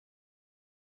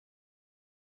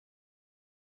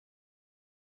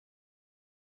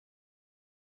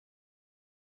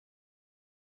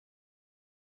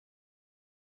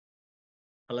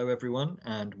Hello everyone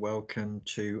and welcome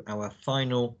to our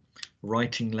final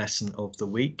writing lesson of the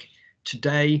week.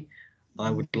 Today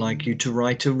I would like you to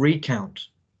write a recount,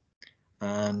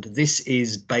 and this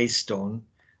is based on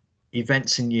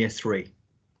events in year 3.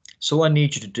 So what I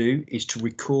need you to do is to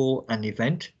recall an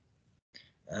event,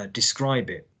 describe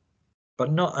it,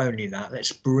 but not only that,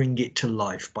 let's bring it to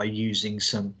life by using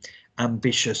some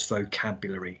ambitious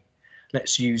vocabulary.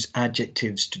 Let's use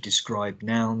adjectives to describe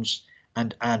nouns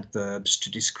and adverbs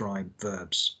to describe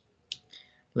verbs.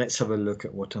 Let's have a look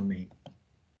at what I mean.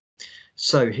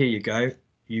 So here you go.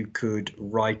 You could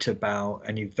write about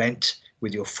an event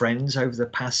with your friends over the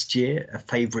past year, a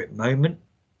favourite moment,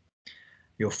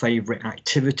 your favourite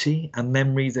activity, a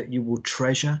memory that you will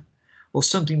treasure, or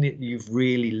something that you've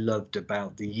really loved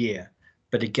about the year.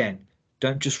 But again,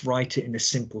 don't just write it in a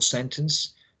simple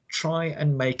sentence. Try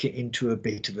and make it into a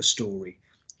bit of a story.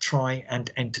 Try and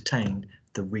entertain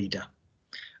the reader.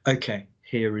 Okay,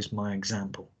 here is my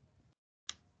example.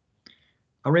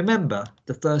 I remember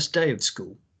the first day of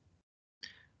school.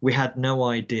 We had no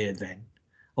idea then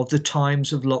of the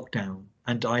times of lockdown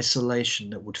and isolation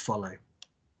that would follow.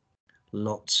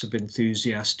 Lots of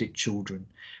enthusiastic children,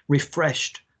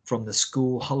 refreshed from the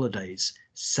school holidays,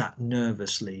 sat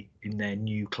nervously in their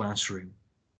new classroom.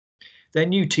 Their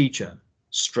new teacher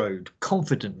strode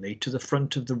confidently to the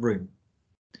front of the room.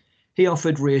 He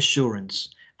offered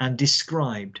reassurance and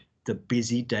described the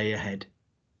busy day ahead.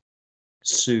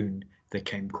 Soon there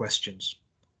came questions,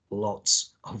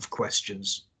 lots of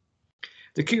questions.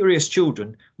 The curious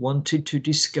children wanted to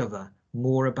discover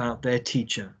more about their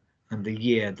teacher and the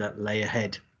year that lay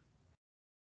ahead.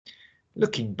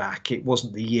 Looking back, it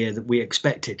wasn't the year that we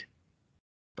expected,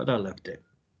 but I loved it.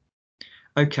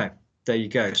 Okay, there you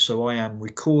go. So I am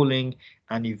recalling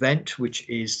an event which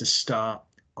is the start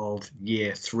of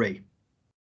year 3.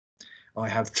 I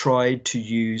have tried to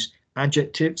use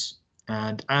adjectives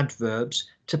and adverbs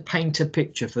to paint a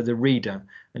picture for the reader,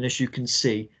 and as you can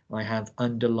see, I have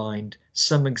underlined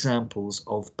some examples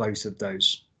of both of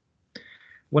those.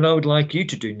 What I would like you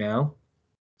to do now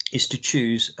is to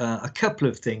choose a couple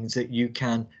of things that you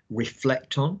can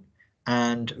reflect on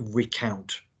and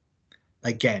recount.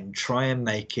 Again, try and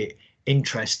make it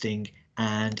interesting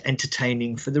and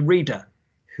entertaining for the reader,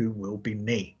 who will be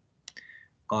me.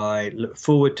 I look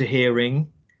forward to hearing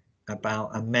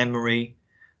about a memory,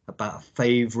 about a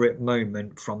favourite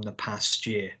moment from the past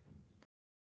year.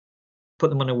 Put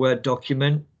them on a Word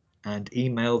document and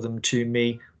email them to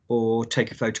me, or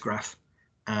take a photograph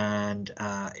and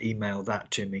email that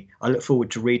to me. I look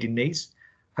forward to reading these.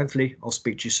 Hopefully I'll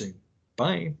speak to you soon.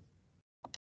 Bye.